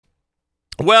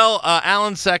Well,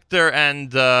 Alan Sector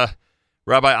and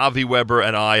Rabbi Avi Weber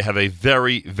and I have a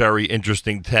very, very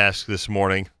interesting task this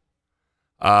morning.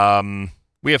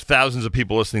 We have thousands of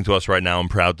people listening to us right now, I'm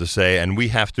proud to say, and we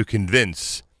have to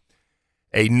convince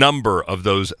a number of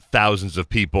those thousands of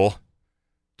people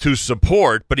to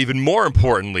support, but even more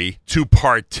importantly, to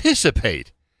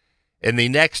participate in the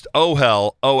next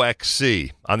OHEL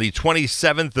OXC. On the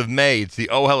 27th of May, it's the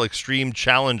OHEL Extreme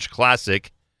Challenge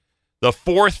Classic, the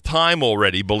fourth time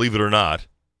already, believe it or not.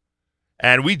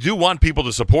 And we do want people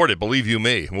to support it, believe you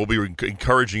me. We'll be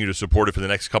encouraging you to support it for the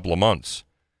next couple of months.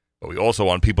 But we also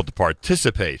want people to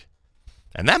participate.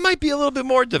 And that might be a little bit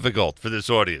more difficult for this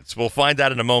audience. We'll find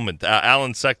out in a moment.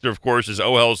 Alan Sector, of course, is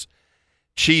OHEL's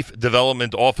Chief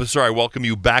Development Officer. I welcome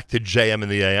you back to JM in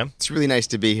the AM. It's really nice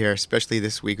to be here, especially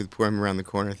this week with Purim around the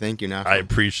corner. Thank you, Nachum. I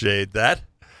appreciate that.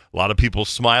 A lot of people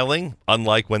smiling,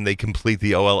 unlike when they complete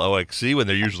the OLOXC, when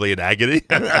they're usually in agony.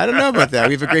 I don't know about that.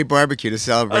 We have a great barbecue to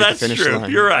celebrate the finish true.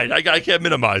 line. You're right. I can't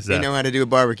minimize that. We know how to do a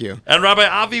barbecue. And Rabbi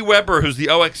Avi Weber, who's the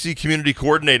OXC Community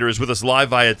Coordinator, is with us live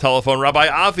via telephone. Rabbi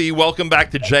Avi, welcome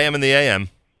back to JM in the AM.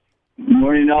 Good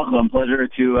morning, Nachum. Pleasure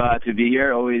to be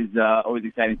here. Always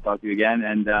exciting to talk to you again,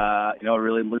 and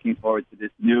really looking forward to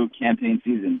this new campaign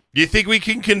season. Do you think we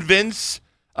can convince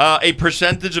a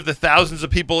percentage of the thousands of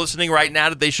people listening right now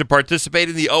that they should participate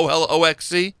in the OHEL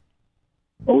OXC?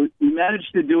 Well, we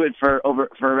managed to do it for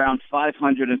around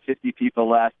 550 people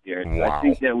last year. So wow. I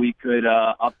think that we could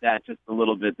up that just a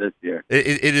little bit this year.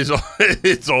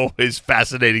 It's always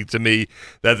fascinating to me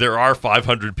that there are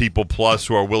 500 people plus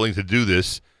who are willing to do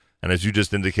this. And as you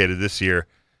just indicated, this year,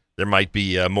 there might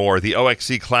be more. The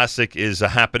OXC Classic is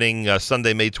happening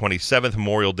Sunday, May 27th,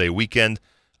 Memorial Day weekend,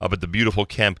 up at the beautiful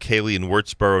Camp Kaylee in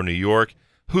Wurtsboro, New York.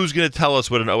 Who's going to tell us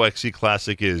what an OXC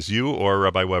Classic is, you or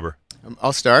Rabbi Weber?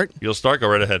 I'll start. You'll start? Go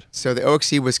right ahead. So the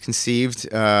OXC was conceived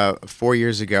 4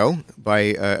 years ago by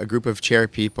a group of chair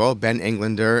people, Ben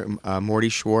Englander, Morty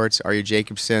Schwartz, Arya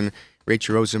Jacobson,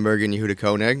 Rachel Rosenberg, and Yehuda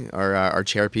Koenig are our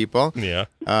chair people. Yeah.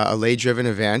 A lay-driven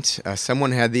event.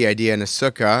 Someone had the idea in a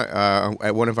sukkah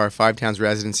at one of our Five Towns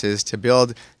residences to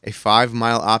build a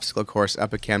 5-mile obstacle course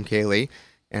up at Camp Kaylee,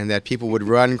 and that people would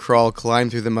run, crawl, climb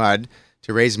through the mud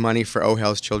to raise money for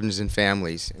OHEL's children and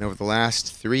families. And over the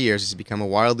last 3 years, it's become a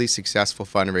wildly successful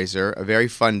fundraiser, a very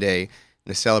fun day,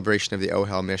 and a celebration of the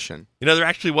OHEL mission. You know, there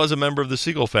actually was a member of the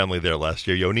Siegel family there last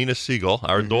year. Yonina Siegel,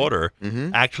 our daughter,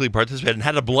 actually participated and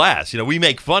had a blast. You know, we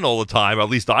make fun all the time, at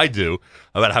least I do,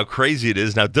 about how crazy it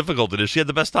is and how difficult it is. She had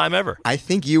the best time ever. I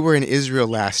think you were in Israel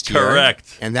last year.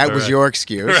 Correct. And that was your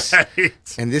excuse. Right.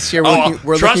 And this year we're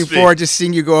looking me. forward to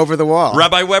seeing you go over the wall.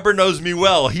 Rabbi Weber knows me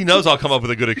well. He knows I'll come up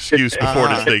with a good excuse before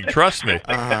this thing. Trust me.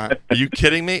 Are you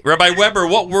kidding me? Rabbi Weber,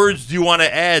 what words do you want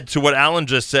to add to what Alan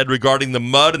just said regarding the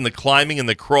mud and the climbing and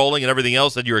the crawling and everything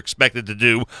else that you're expected to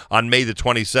do on May the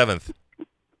 27th?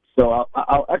 So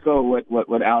I'll echo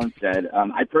what Alan said.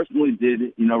 I personally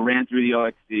ran through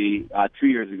the OXC 2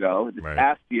 years ago. This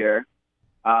past year,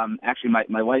 actually,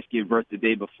 my wife gave birth the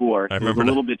day before, so it was a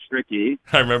little bit tricky.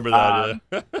 I remember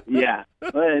that. Yeah,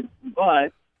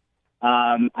 but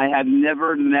I have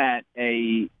never met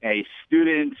a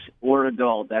student or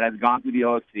adult that has gone through the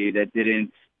OXC that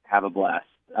didn't have a blast,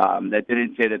 that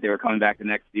didn't say that they were coming back the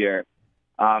next year.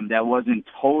 That wasn't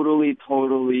totally,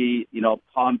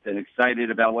 pumped and excited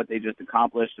about what they just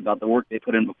accomplished, about the work they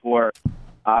put in before.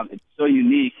 It's so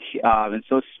unique and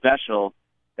so special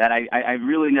that I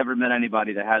really never met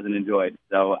anybody that hasn't enjoyed.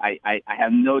 So I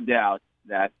have no doubt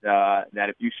that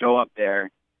if you show up there,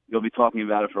 you'll be talking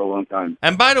about it for a long time.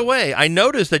 And by the way, I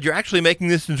noticed that you're actually making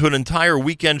this into an entire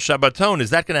weekend Shabbaton. Is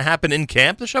that going to happen in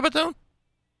camp, the Shabbaton?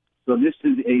 So this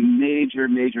is a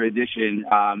major addition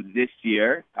this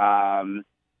year.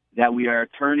 That we are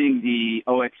turning the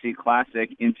OXC Classic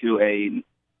into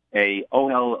a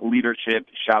OHEL Leadership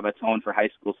Shabbaton for high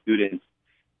school students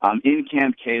in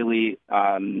Camp Kaylee,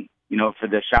 for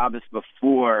the Shabbos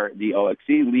before the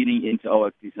OXC, leading into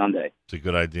OXC Sunday. It's a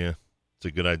good idea.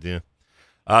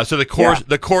 So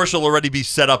the course will already be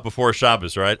set up before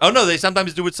Shabbos, right? Oh, no, they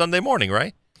sometimes do it Sunday morning,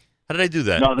 right? How did I do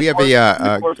that? No,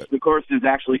 the course is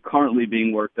actually currently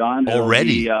being worked on.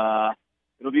 Already?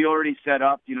 It'll be already set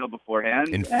up, beforehand.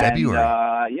 In February?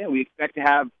 And, we expect to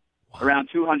have around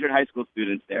 200 high school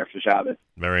students there for Shabbos.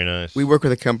 Very nice. We work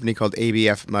with a company called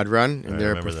ABF Mud Run, and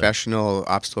they're a professional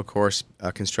obstacle course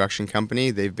construction company.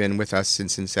 They've been with us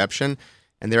since inception,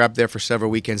 and they're up there for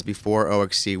several weekends before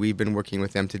OXC. We've been working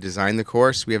with them to design the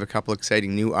course. We have a couple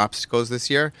exciting new obstacles this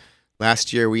year.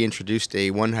 Last year, we introduced a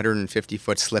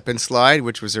 150-foot slip and slide,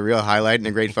 which was a real highlight and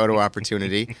a great photo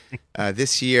opportunity.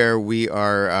 This year,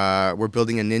 we're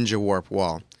building a ninja warp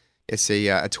wall. It's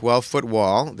a 12-foot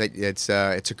wall. It's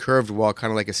a curved wall, kind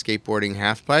of like a skateboarding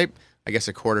half pipe, I guess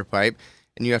a quarter pipe.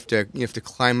 And you have to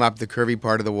climb up the curvy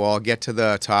part of the wall, get to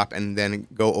the top, and then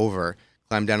go over,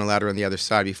 climb down a ladder on the other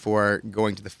side before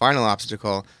going to the final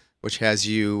obstacle, which has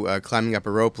you climbing up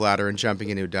a rope ladder and jumping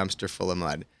into a dumpster full of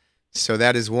mud. So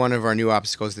that is one of our new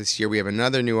obstacles this year. We have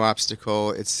another new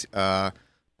obstacle. It's a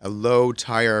low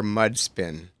tire mud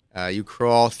spin. You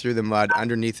crawl through the mud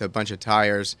underneath a bunch of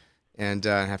tires and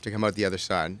have to come out the other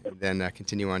side, and then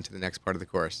continue on to the next part of the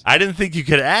course. I didn't think you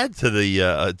could add to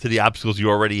the obstacles you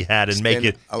already had and make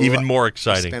it even more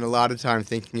exciting. Spend a lot of time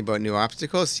thinking about new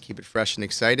obstacles to keep it fresh and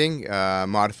exciting,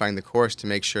 modifying the course to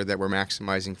make sure that we're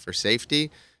maximizing for safety,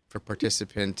 for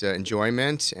participant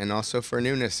enjoyment, and also for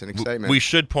newness and excitement. We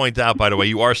should point out, by the way,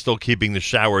 you are still keeping the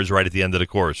showers right at the end of the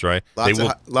course, right?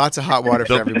 Lots of hot water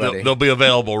for everybody. They'll be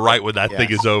available right when that thing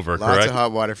is over, correct? Lots of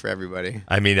hot water for everybody.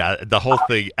 I mean, the whole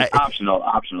thing. Optional.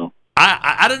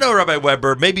 I don't know, Rabbi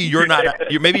Weber. Maybe you're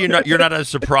not as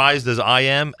surprised as I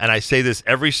am, and I say this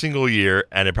every single year,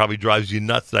 and it probably drives you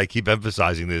nuts that I keep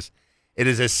emphasizing this. It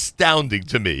is astounding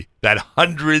to me that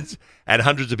hundreds and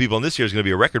hundreds of people, and this year is going to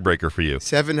be a record breaker for you.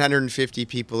 750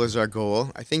 people is our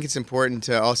goal. I think it's important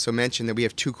to also mention that we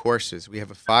have two courses. We have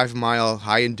a 5-mile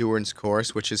high-endurance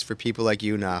course, which is for people like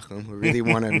you, Nachum, who really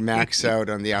want to max out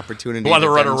on the opportunity. Want to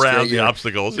run around the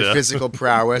obstacles, your physical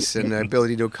prowess and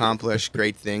ability to accomplish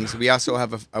great things. We also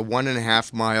have a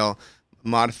 1.5-mile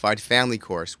modified family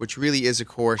course, which really is a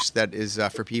course that is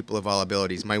for people of all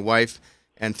abilities. My wife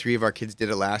and 3 of our kids did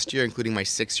it last year, including my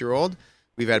 6-year-old.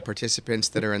 We've had participants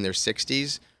that are in their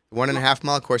 60s. The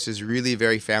 1.5-mile course is really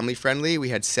very family-friendly. We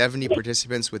had 70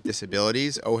 participants with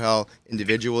disabilities. OHEL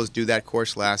individuals do that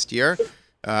course last year.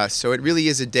 So it really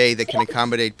is a day that can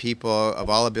accommodate people of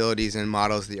all abilities and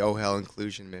models the OHEL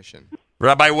inclusion mission.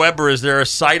 Rabbi Weber, is there a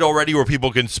site already where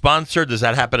people can sponsor? Does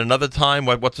that happen another time?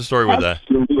 What's the story with that?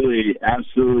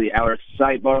 Absolutely. Our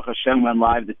site, Baruch Hashem, went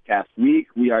live this past week.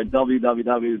 We are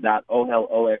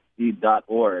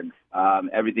www.oheloxc.org.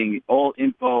 Everything, all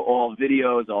info, all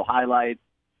videos, all highlights,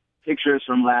 pictures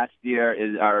from last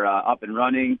year are up and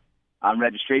running.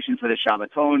 Registration for the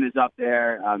Shabbaton is up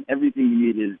there. Everything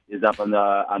you need is up on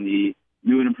the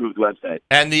new and improved website.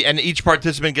 And each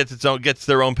participant gets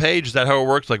their own page. Is that how it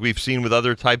works? Like we've seen with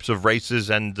other types of races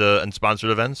and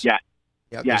sponsored events? Yeah.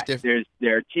 Yep, yeah,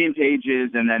 there are team pages,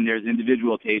 and then there's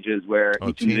individual pages where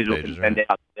each individual can send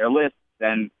out their lists,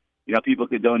 and people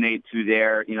could donate to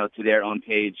their own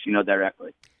page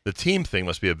directly. The team thing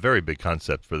must be a very big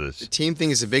concept for this. The team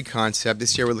thing is a big concept.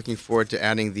 This year we're looking forward to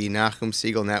adding the Nachum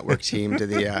Siegel Network team to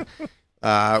the.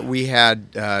 We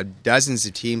had dozens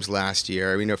of teams last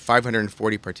year.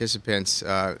 540 participants.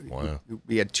 Wow.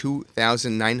 We had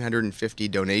 2,950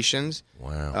 donations.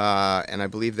 Wow. And I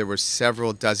believe there were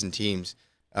several dozen teams.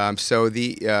 So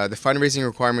the fundraising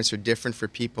requirements are different for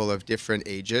people of different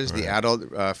ages. Right. The adult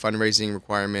fundraising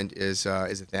requirement is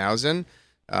 1,000.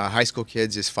 High school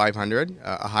kids is 500.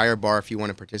 A higher bar if you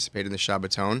want to participate in the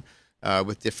Shabbaton.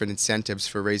 With different incentives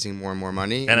for raising more and more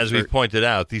money. And as we've pointed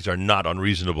out, these are not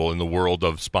unreasonable in the world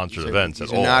of sponsored events at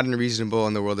all. These are not unreasonable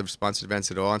in the world of sponsored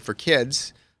events at all. And for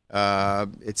kids,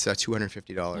 it's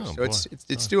 $250. So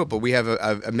it's doable. We have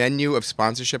a menu of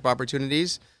sponsorship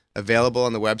opportunities available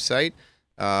on the website,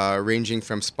 ranging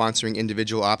from sponsoring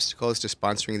individual obstacles to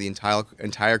sponsoring the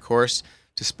entire course,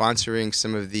 to sponsoring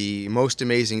some of the most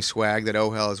amazing swag that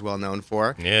OHEL is well known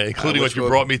for. Yeah, including what you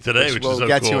brought me today, which is so cool. We'll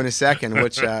get to in a second,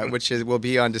 which will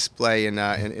be on display in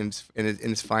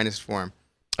its finest form.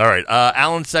 All right,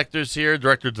 Alan Sector's here,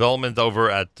 Director of Development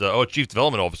over at Chief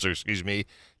Development Officer,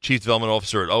 Chief Development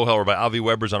Officer at OHEL. Rabbi Avi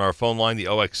Weber's on our phone line, the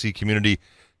OXC Community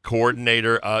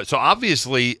Coordinator. So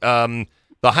obviously, the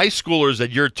high schoolers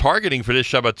that you're targeting for this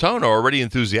Shabbaton are already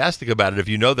enthusiastic about it. If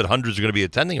you know that hundreds are going to be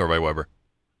attending, Rabbi Weber.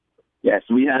 Yes,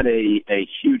 we had a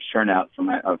huge turnout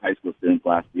of high school students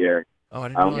last year. Oh, I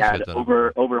didn't know we had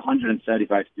over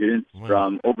 175 students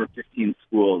from over 15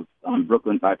 schools,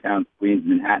 Brooklyn, 5 Towns, Queens,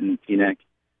 Manhattan, Teaneck,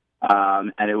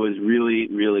 and it was really,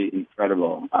 really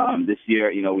incredible. This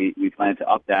year, we plan to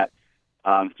up that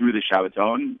through the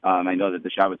Shabbaton. I know that the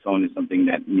Shabbaton is something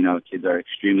that kids are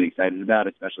extremely excited about,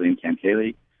 especially in Camp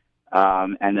Kaylee.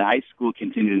 And the high school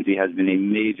contingency has been a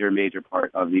major, major part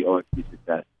of the OXC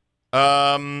success.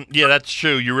 Yeah, that's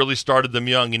true. You really started them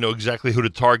young. You know exactly who to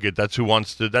target. That's who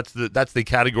wants to. That's the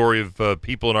category of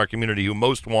people in our community who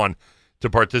most want to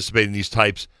participate in these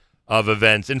types of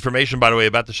events. Information, by the way,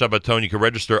 about the Shabbaton, you can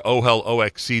register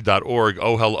oheloxc.org,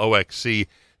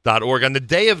 oheloxc.org. On the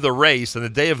day of the race and the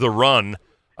day of the run,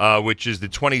 which is the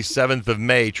 27th of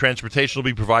May, transportation will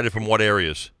be provided from what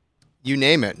areas? You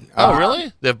name it. Oh,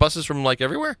 really? They have buses from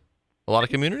everywhere? A lot of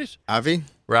communities? Avi?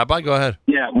 Rabbi, go ahead.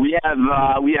 Yeah, we have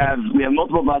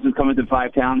multiple buses coming to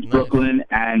Five Towns, Nice. Brooklyn,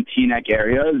 and Teaneck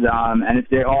areas. And if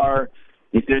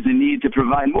there's a need to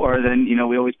provide more, then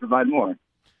we always provide more.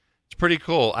 It's pretty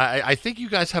cool. I think you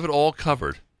guys have it all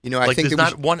covered. I Like, think there's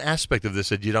that not one aspect of this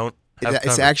that you don't have it's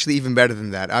covered. actually even better than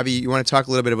that. Avi, you want to talk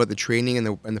a little bit about the training and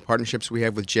the partnerships we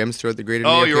have with gyms throughout the greater New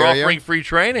York you're area? offering free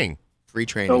training. Free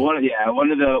training. So one of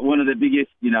the biggest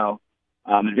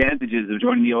advantages of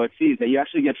joining the OXC is that you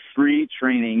actually get free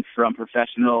training from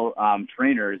professional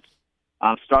trainers,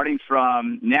 starting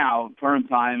from now, term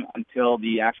time, until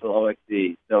the actual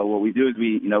OXC. So what we do is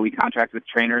we contract with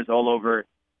trainers all over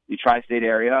the tri-state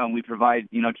area, and we provide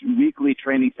weekly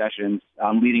training sessions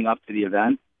leading up to the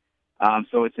event.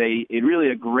 So it's really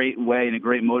a great way and a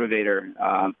great motivator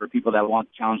for people that want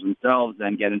to challenge themselves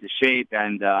and get into shape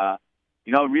and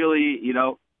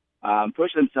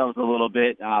push themselves a little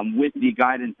bit with the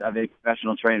guidance of a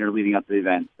professional trainer leading up to the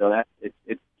event. So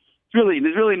there's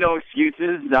really no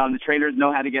excuses. The trainers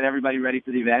know how to get everybody ready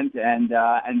for the event, and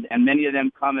many of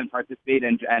them come and participate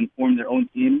and form their own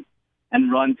teams and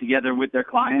run together with their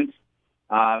clients.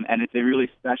 And it's a really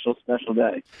special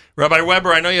day. Rabbi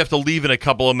Weber, I know you have to leave in a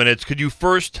couple of minutes. Could you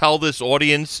first tell this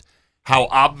audience how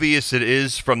obvious it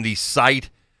is from the site,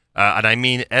 and I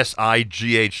mean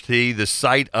SIGHT, the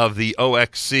site of the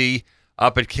OXC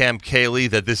up at Camp Kaylee,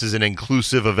 that this is an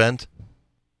inclusive event?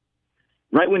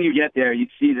 Right when you get there, you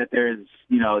see that there's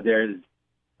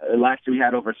last year we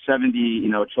had over 70,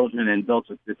 children and adults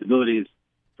with disabilities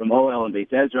from OL and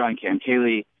Beit Ezra and Camp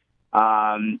Kaylee.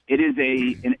 It is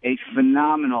a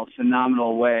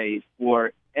phenomenal way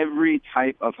for every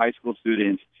type of high school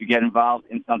student to get involved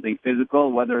in something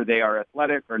physical, whether they are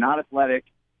athletic or not athletic,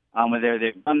 whether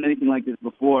they've done anything like this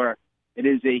before. It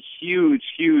is a huge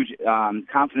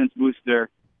confidence booster.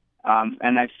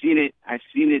 And I've seen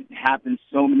it happen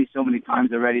so many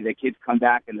times already that kids come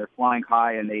back and they're flying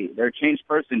high and they're a changed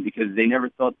person because they never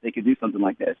thought they could do something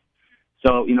like this.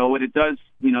 So, what it does,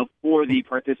 for the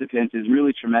participants is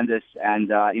really tremendous. And,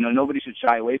 nobody should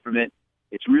shy away from it.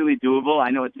 It's really doable.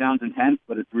 I know it sounds intense,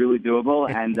 but it's really doable.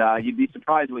 And you'd be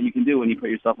surprised what you can do when you put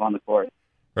yourself on the court.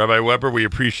 Rabbi Weber, we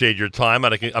appreciate your time.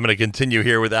 I'm going to continue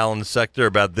here with Alan Sector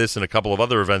about this and a couple of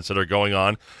other events that are going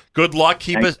on. Good luck.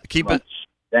 Keep us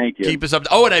Thank you. Keep us up.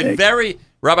 Oh, and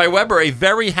Rabbi Weber, a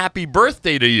very happy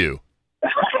birthday to you.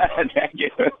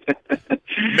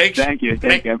 Thank you.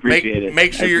 Thank you. I appreciate it.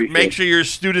 Make sure your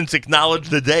students acknowledge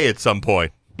the day at some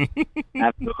point.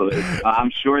 Absolutely. I'm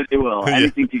sure they will.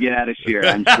 Anything to get out of Sheer,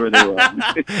 I'm sure they will.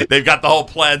 They've got the whole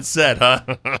plan set, huh?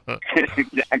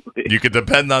 Exactly. You can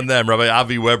depend on them. Rabbi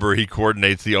Avi Weber, he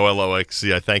coordinates the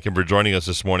OLOXC. I thank him for joining us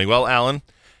this morning. Well,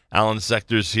 Alan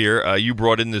Sector's here. You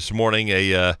brought in this morning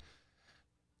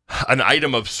an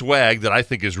item of swag that I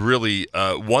think is really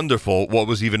wonderful. What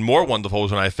was even more wonderful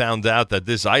was when I found out that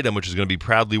this item, which is going to be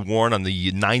proudly worn on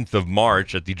the 9th of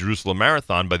March at the Jerusalem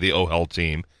Marathon by the OHEL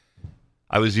team,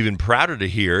 I was even prouder to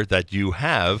hear that you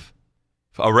have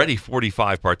already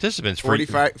 45 participants.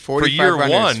 45 for year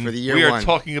runners one. For the year we are one.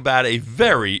 talking about a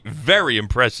very, very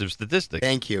impressive statistic.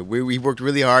 Thank you. We worked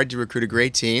really hard to recruit a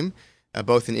great team,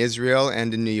 both in Israel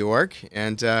and in New York,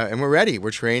 and we're ready.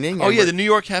 We're training. Oh, yeah, the New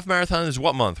York Half Marathon is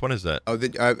what month? When is that? Oh,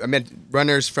 I meant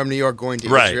runners from New York going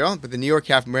to Israel, but the New York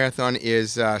Half Marathon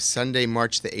is Sunday,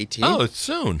 March the 18th. Oh, it's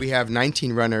soon. We have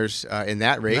 19 runners in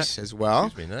that race as well.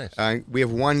 Excuse me, nice. We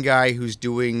have one guy who's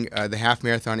doing the half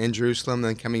marathon in Jerusalem,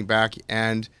 then coming back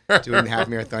and doing the half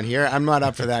marathon here. I'm not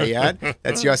up for that yet.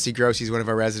 That's Yossi Gross. He's one of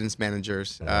our residence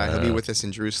managers. He'll be with us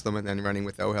in Jerusalem and then running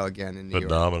with OHEL again in New York.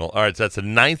 Phenomenal. All right, so that's the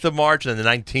 9th of March and the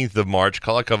 19th of March.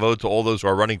 Kol hakavod to all those who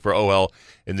are running for OHEL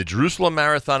in the Jerusalem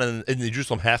Marathon and in the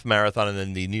Jerusalem Half Marathon and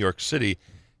then the New York City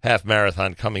Half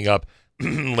Marathon coming up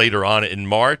later on in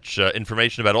March.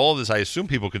 Information about all of this, I assume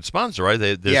people could sponsor, right?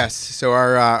 Yes. So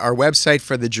our website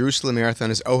for the Jerusalem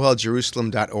Marathon is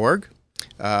oheljerusalem.org.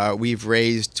 We've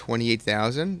raised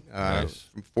 $28,000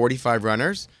 from 45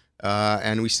 runners,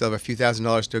 and we still have a few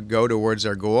 $1,000s to go towards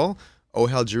our goal.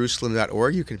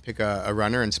 oheljerusalem.org. You can pick a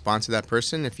runner and sponsor that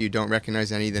person. If you don't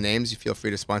recognize any of the names, you feel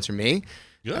free to sponsor me.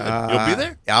 Good. You'll be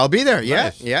there? I'll be there, yeah.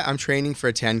 Nice. Yeah, I'm training for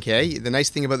a 10K. The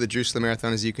nice thing about the Jerusalem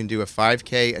Marathon is you can do a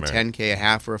 5K, a 10K, a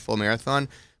half, or a full marathon.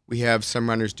 We have some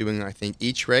runners doing, I think,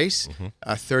 each race,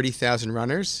 30,000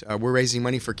 runners. We're raising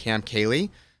money for Camp Kaylee.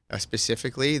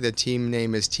 Specifically, the team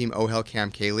name is Team OHEL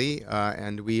Camp Kaylee,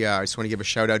 and we I just want to give a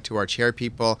shout out to our chair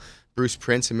people, Bruce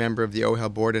Prince, a member of the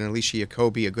OHEL board, and Alicia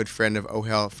Jacobi, a good friend of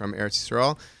OHEL from Eretz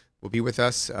Yisrael, will be with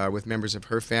us with members of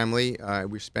her family.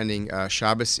 We're spending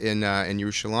Shabbos in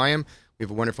Yerushalayim. We have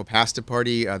a wonderful pasta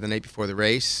party the night before the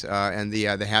race, and the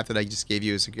hat that I just gave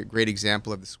you is a great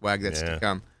example of the swag that's to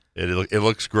come. It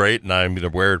looks great, and I'm going to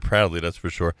wear it proudly, that's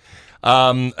for sure.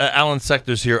 Alan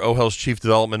Sector's here, OHEL's Chief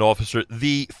Development Officer.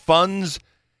 The funds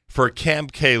for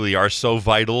Camp Kaylie are so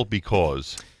vital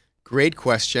because... Great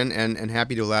question, and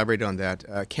happy to elaborate on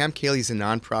that. Camp Kaylie is a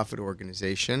nonprofit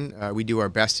organization. We do our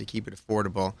best to keep it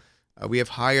affordable. We have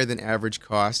higher than average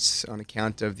costs on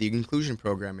account of the inclusion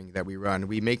programming that we run.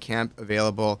 We make camp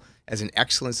available as an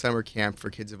excellent summer camp for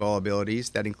kids of all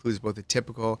abilities. That includes both the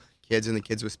typical kids and the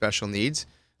kids with special needs.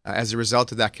 As a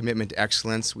result of that commitment to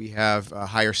excellence, we have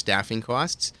higher staffing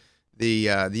costs.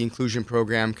 The inclusion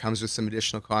program comes with some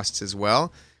additional costs as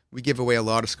well. We give away a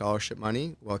lot of scholarship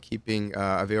money while keeping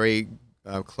a very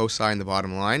close eye on the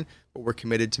bottom line, but we're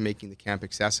committed to making the camp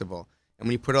accessible. And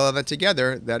when you put all of that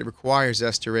together, that requires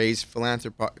us to raise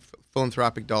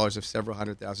philanthropic dollars of several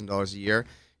 $100,000 a year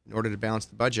in order to balance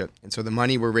the budget. And so the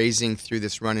money we're raising through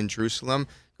this run in Jerusalem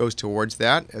goes towards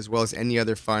that, as well as any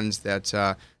other funds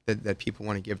that people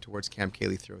want to give towards Camp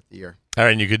Kaylie throughout the year. All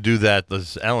right, and you could do that,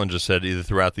 as Alan just said, either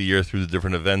throughout the year through the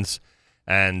different events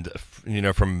and,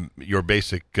 from your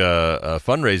basic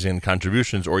fundraising and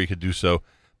contributions, or you could do so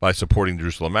by supporting the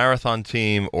Jerusalem Marathon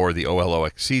team or the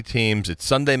OHEL-OXC teams. It's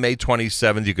Sunday, May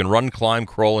 27th. You can run, climb,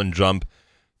 crawl, and jump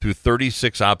through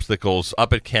 36 obstacles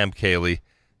up at Camp Kaylie.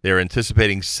 They're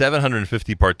anticipating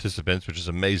 750 participants, which is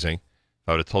amazing. If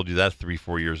I would have told you that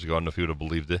 3-4 years ago, I don't know if you would have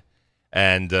believed it.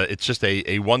 And it's just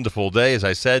a wonderful day. As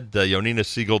I said, Yonina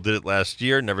Siegel did it last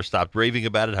year, never stopped raving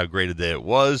about it, how great a day it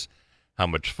was, how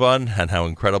much fun, and how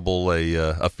incredible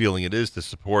a feeling it is to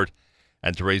support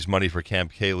and to raise money for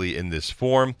Camp Kaylie in this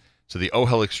form. So the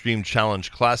OHEL Extreme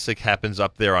Challenge Classic happens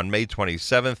up there on May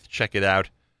 27th. Check it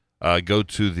out. Go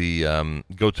to the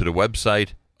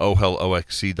website,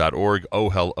 oheloxc.org,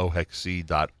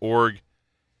 oheloxc.org,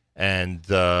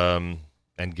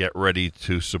 and get ready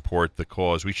to support the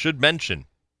cause. We should mention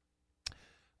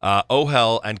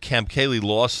OHEL and Camp Kaylie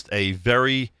lost a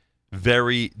very,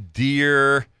 very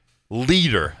dear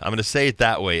leader. I'm going to say it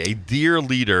that way, a dear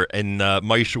leader in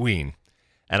Moshe Wien.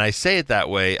 And I say it that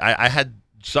way. I had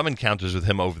some encounters with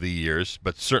him over the years,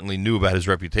 but certainly knew about his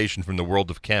reputation from the world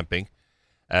of camping,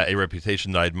 a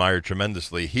reputation that I admired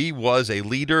tremendously. He was a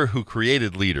leader who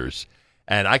created leaders.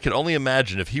 And I could only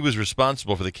imagine if he was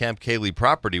responsible for the Camp Kaylie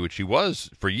property, which he was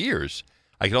for years,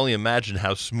 I can only imagine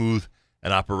how smooth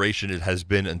an operation it has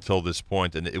been until this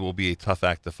point, and it will be a tough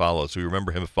act to follow. So we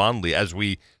remember him fondly as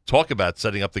we talk about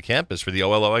setting up the campus for the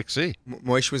OHEL-OXC.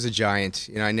 Moshe was a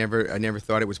giant. I never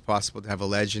thought it was possible to have a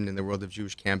legend in the world of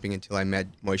Jewish camping until I met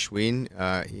Moshe Wien,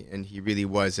 and he really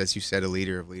was, as you said, a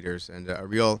leader of leaders and a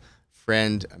real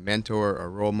friend, a mentor, a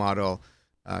role model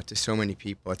to so many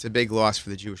people. It's a big loss for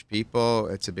the Jewish people.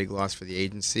 It's a big loss for the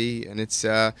agency, and it's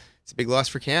a big loss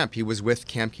for camp. He was with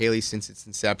Camp Kaylie since its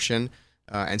inception.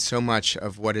 And so much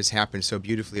of what has happened so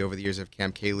beautifully over the years of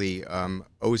Camp Kaylie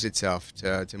owes itself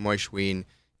to Moshe Wien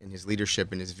and his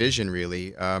leadership and his vision,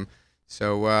 really.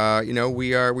 So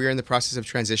we are in the process of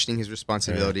transitioning his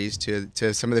responsibilities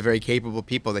to some of the very capable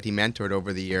people that he mentored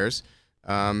over the years,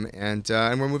 and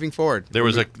we're moving forward. There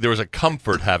was a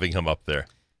comfort having him up there.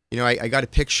 I got a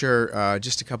picture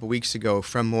just a couple weeks ago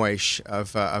from Moshe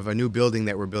of a new building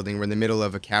that we're building. We're in the middle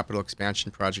of a capital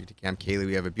expansion project at Camp Kaylie.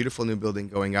 We have a beautiful new building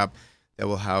going up that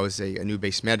will house a new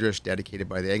base medrash dedicated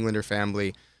by the Englander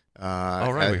family. We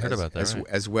heard about that.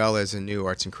 As well as a new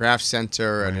arts and crafts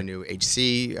center and a new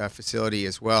HC facility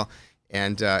as well.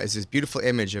 And it's this beautiful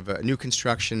image of a new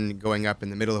construction going up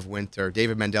in the middle of winter.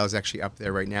 David Mandel is actually up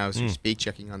there right now as we speak,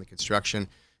 checking on the construction.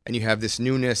 And you have this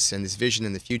newness and this vision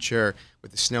in the future with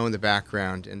the snow in the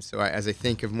background. And so as I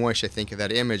think of Moshe, I think of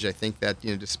that image. I think that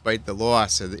despite the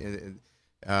loss of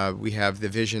we have the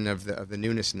vision of the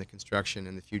newness in the construction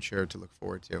and the future to look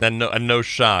forward to. And no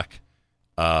shock.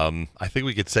 I think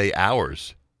we could say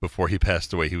hours before he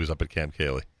passed away. He was up at Camp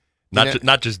Kaylie.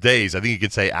 Not just days. I think you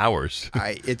could say hours.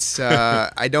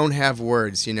 I don't have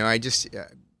words. I just,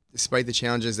 despite the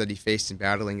challenges that he faced in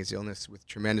battling his illness with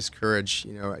tremendous courage,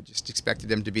 I just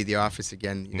expected him to be the office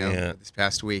again, this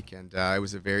past week. And it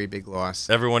was a very big loss.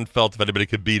 Everyone felt if anybody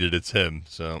could beat it, it's him.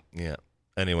 So, yeah.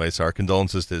 Anyways, our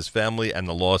condolences to his family, and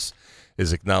the loss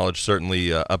is acknowledged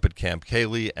certainly up at Camp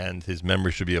Kaylie, and his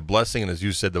memory should be a blessing. And as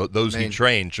you said, those he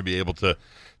trained should be able to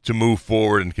move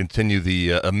forward and continue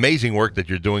the amazing work that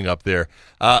you're doing up there.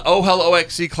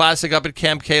 OHEL-OXC Classic up at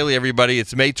Camp Kaylie, everybody.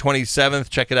 It's May 27th.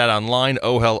 Check it out online,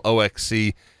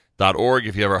 oheloxc.org.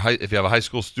 If you have a high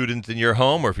school student in your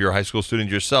home, or if you're a high school student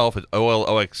yourself, it's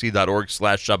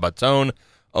oheloxc.org/Shabbaton,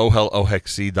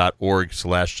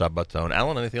 oheloxc.org/Shabbaton.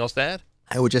 Alan, anything else to add?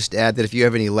 I would just add that if you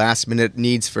have any last-minute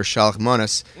needs for Shalach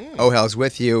Manos, OHEL's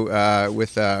with you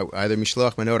with either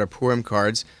Mishloach Manot or Purim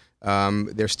cards.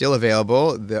 They're still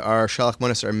available. Our Shalach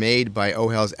Manos are made by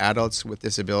OHEL's adults with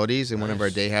disabilities in one of our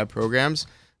day hab programs.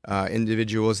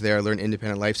 Individuals there learn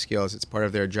independent life skills. It's part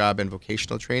of their job and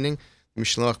vocational training.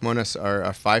 Mishloach Manos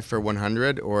are 5 for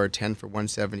 $100 or 10 for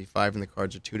 $175, and the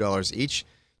cards are $2 each.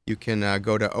 You can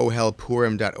go to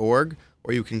ohelpurim.org,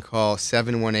 or you can call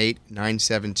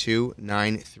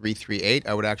 718-972-9338.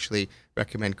 I would actually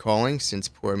recommend calling since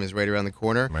Purim is right around the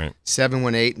corner. Right.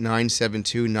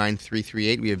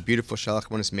 718-972-9338. We have beautiful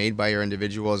Shalach Manos made by our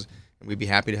individuals, and we'd be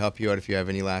happy to help you out if you have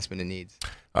any last-minute needs.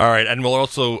 All right, and we'll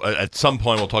also, at some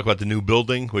point, we'll talk about the new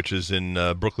building, which is in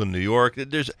Brooklyn, New York.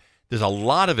 There's a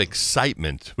lot of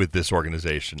excitement with this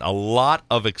organization. A lot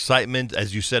of excitement.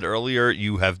 As you said earlier,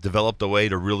 you have developed a way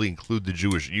to really include the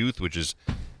Jewish youth, which is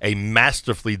a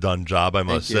masterfully done job, I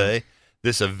must say.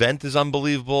 This event is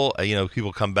unbelievable.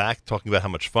 People come back talking about how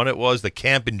much fun it was. The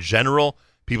camp in general,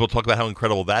 people talk about how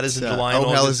incredible that is in July and OHEL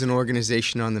August. is an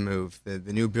organization on the move. The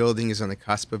new building is on the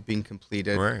cusp of being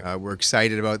completed. Right. We're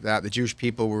excited about that. The Jewish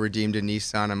people were redeemed in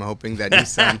Nissan. I'm hoping that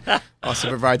Nissan also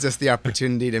provides us the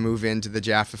opportunity to move into the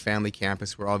Jaffa family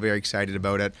campus. We're all very excited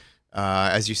about it.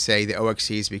 As you say, the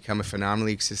OXC has become a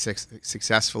phenomenally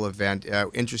successful event.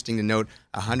 Interesting to note,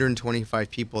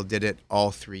 125 people did it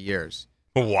all 3 years.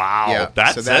 Wow,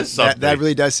 that says something. That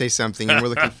really does say something, and we're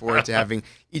looking forward to having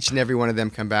each and every one of them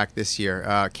come back this year.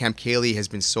 Camp Kaylee has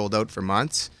been sold out for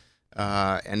months,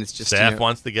 and it's just staff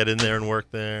wants to get in there and work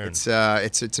there. It's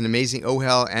an amazing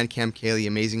OHEL and Camp Kaylee,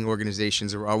 amazing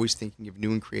organizations. We're always thinking of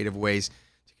new and creative ways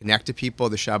to connect to people.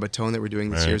 The Shabbaton that we're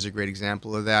doing this year is a great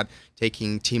example of that.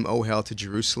 Taking Team OHEL to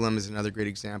Jerusalem is another great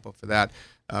example for that.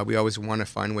 We always want to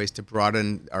find ways to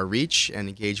broaden our reach and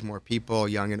engage more people,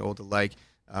 young and old alike,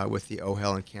 with the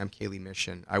OHEL and Camp Kaylee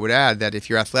mission. I would add that if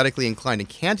you're athletically inclined and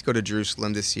can't go to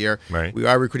Jerusalem this year, we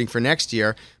are recruiting for next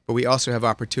year, but we also have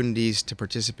opportunities to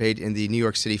participate in the New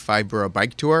York City 5-borough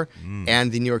bike tour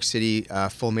and the New York City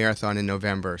full marathon in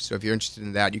November. So if you're interested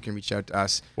in that, you can reach out to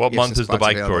us. What month is the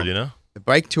bike tour, do you know? The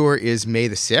bike tour is May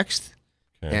the 6th,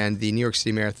 and the New York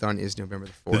City Marathon is November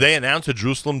the 4th. Did they announce a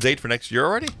Jerusalem date for next year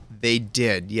already? They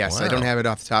did, yes. Wow. I don't have it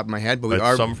off the top of my head, but we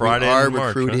That's are March,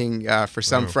 recruiting for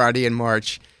some Friday in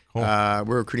March. Cool.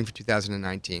 We're recruiting for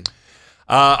 2019.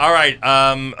 All right.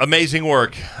 Amazing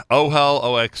work. OHEL,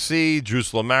 OXC,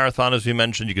 Jerusalem Marathon, as you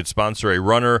mentioned. You could sponsor a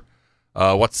runner.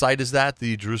 What site is that?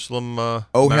 The Jerusalem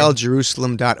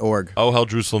OHELJerusalem.org.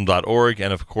 OHELJerusalem.org.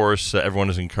 And, of course,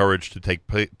 everyone is encouraged to take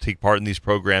part in these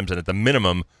programs and, at the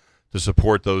minimum, to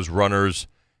support those runners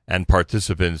and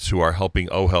participants who are helping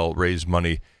OHEL raise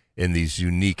money in these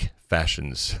unique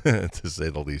fashions, to say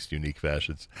the least, unique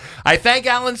fashions. I thank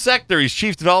Alan Sector. He's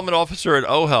Chief Development Officer at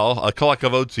OHEL. Kol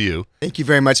hakavod to you. Thank you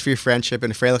very much for your friendship,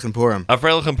 and Freilich and Purim.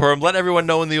 Freilich and Purim. Let everyone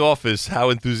know in the office how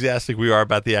enthusiastic we are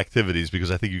about the activities, because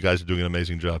I think you guys are doing an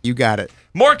amazing job. You got it.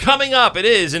 More coming up. It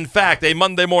is, in fact, a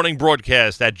Monday morning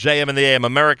broadcast at JM and the AM,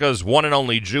 America's one and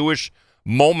only Jewish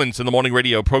Moments in the Morning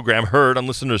radio program, heard on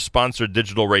listeners-sponsored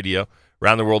digital radio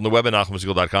around the world on the web at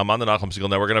NachumSegal.com, on the Nachum Segal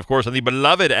Network, and, of course, on the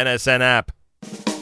beloved NSN app.